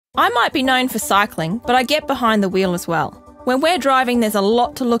I might be known for cycling, but I get behind the wheel as well. When we're driving, there's a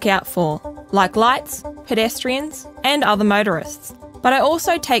lot to look out for, like lights, pedestrians, and other motorists. But I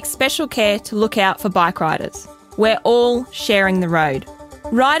also take special care to look out for bike riders. We're all sharing the road.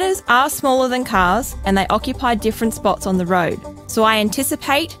 Riders are smaller than cars and they occupy different spots on the road, so I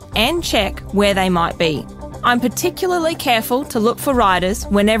anticipate and check where they might be. I'm particularly careful to look for riders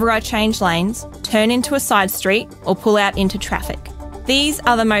whenever I change lanes, turn into a side street, or pull out into traffic. These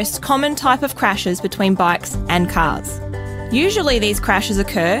are the most common type of crashes between bikes and cars. Usually these crashes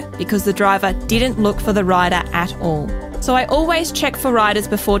occur because the driver didn't look for the rider at all. So I always check for riders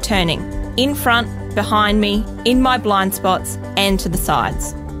before turning, in front, behind me, in my blind spots, and to the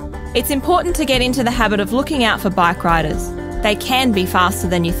sides. It's important to get into the habit of looking out for bike riders. They can be faster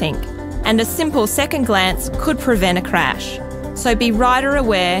than you think, and a simple second glance could prevent a crash. So be rider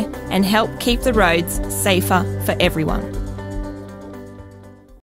aware and help keep the roads safer for everyone.